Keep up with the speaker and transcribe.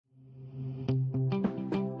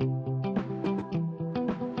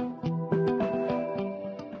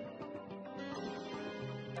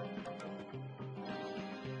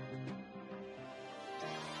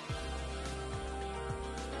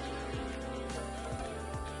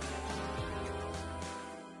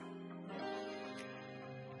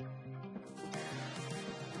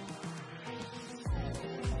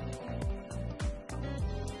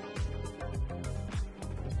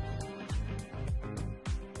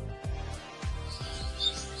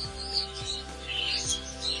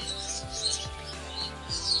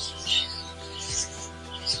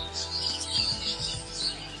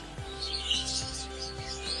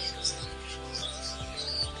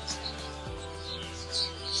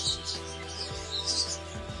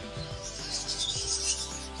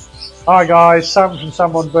Hi guys, Sam from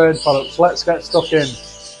SAM1 Bird Products. Let's get stuck in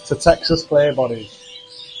to Texas ClearBody.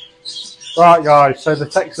 Right guys, so the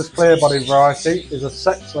Texas ClearBody variety is a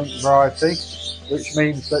sex-linked variety, which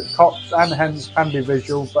means that cocks and hens can be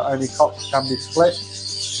visual, but only cocks can be split.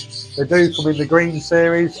 They do come in the green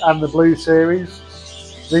series and the blue series.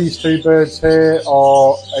 These two birds here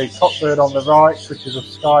are a cockbird on the right, which is a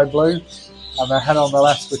sky blue, and the hen on the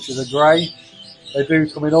left, which is a grey. They do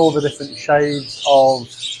come in all the different shades of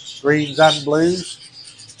greens and blues,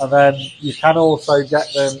 and then you can also get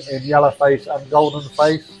them in yellow face and golden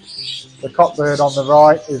face. The cockbird on the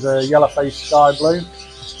right is a yellow face sky blue.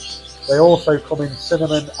 They also come in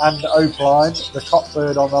cinnamon and opaline. The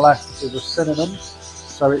cockbird on the left is a cinnamon,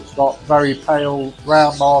 so it's got very pale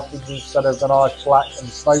brown markings instead of the nice black and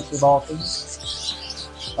smoky markings.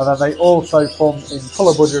 And then they also come in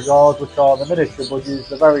colour budgergars, which are the miniature budgies,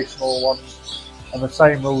 the very small ones, and the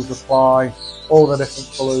same rules apply, all the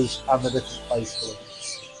different colours and the different face colours.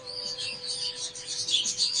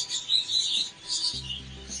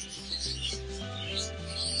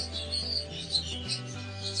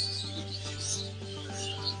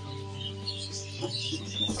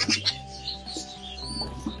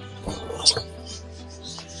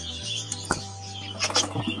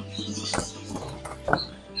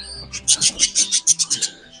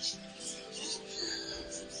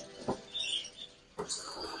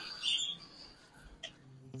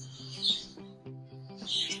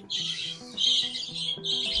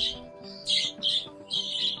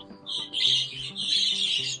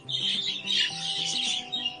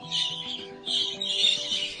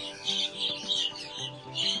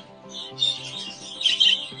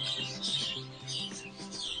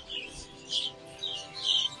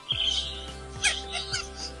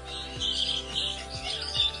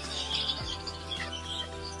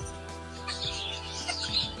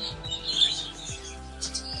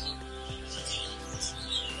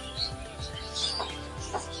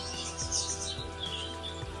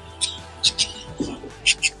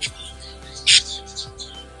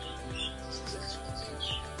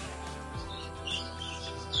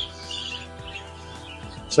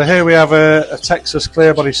 So here we have a Texas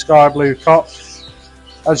ClearBody sky blue cock.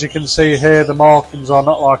 As you can see here, the markings are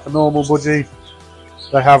not like a normal budgie.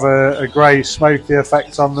 They have a grey smoky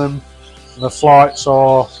effect on them, and the flights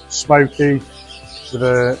are smoky with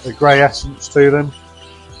a grey essence to them.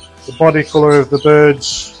 The body colour of the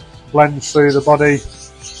birds blends through the body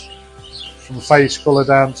from face colour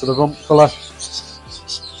down to the rump colour,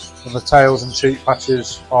 and the tails and cheek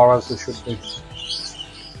patches are as they should be.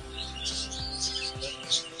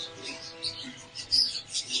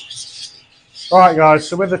 Right guys,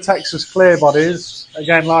 so with the Texas ClearBodies,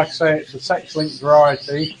 again like I say, it's a sex-linked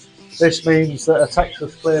variety. This means that a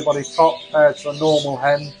Texas ClearBody cock paired to a normal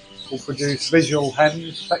hen will produce visual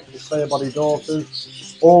hens, Texas ClearBody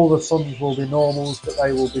daughters. All the sons will be normals, but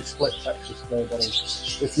they will be split Texas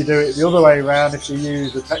ClearBodies. If you do it the other way around, if you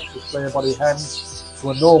use a Texas ClearBody hen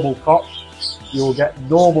to a normal cock, you'll get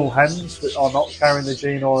normal hens that are not carrying the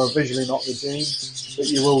gene or are visually not the gene, but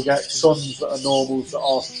you will get sons that are normals that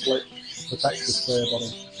are split the Texas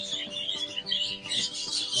ClearBody.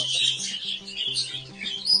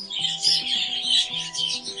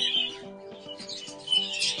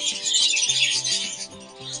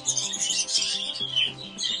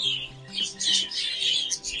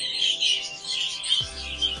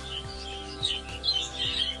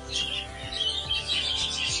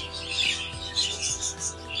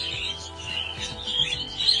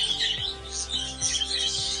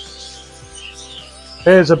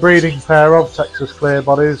 Here's a breeding pair of Texas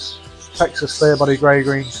ClearBodies, Texas ClearBody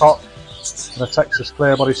grey-green cock and a Texas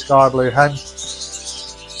ClearBody sky blue hen.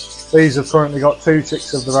 These have currently got 2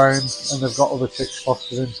 chicks of their own, and they've got other chicks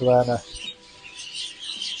fostered into their nest.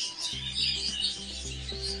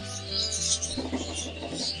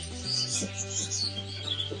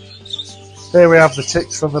 Here we have the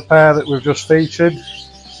chicks from the pair that we've just featured.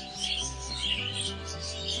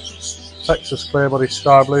 Texas ClearBody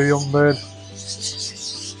sky blue young bird.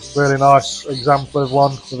 Really nice example of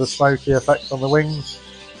one with a smoky effect on the wings.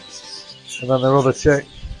 And then their other chick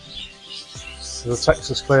is a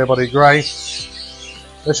Texas ClearBody grey.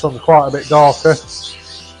 This one's quite a bit darker.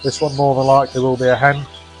 This one more than likely will be a hen.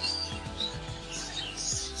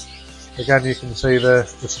 Again, you can see the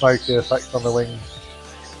smoky effect on the wings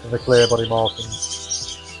and the ClearBody markings.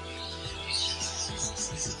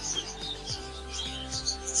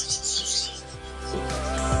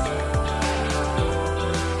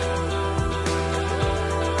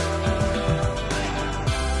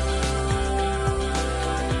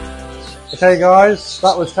 Okay guys,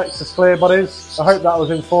 that was Texas ClearBodies. I hope that was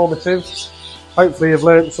informative. Hopefully you've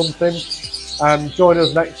learnt something, and join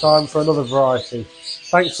us next time for another variety.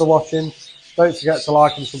 Thanks for watching. Don't forget to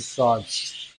like and subscribe.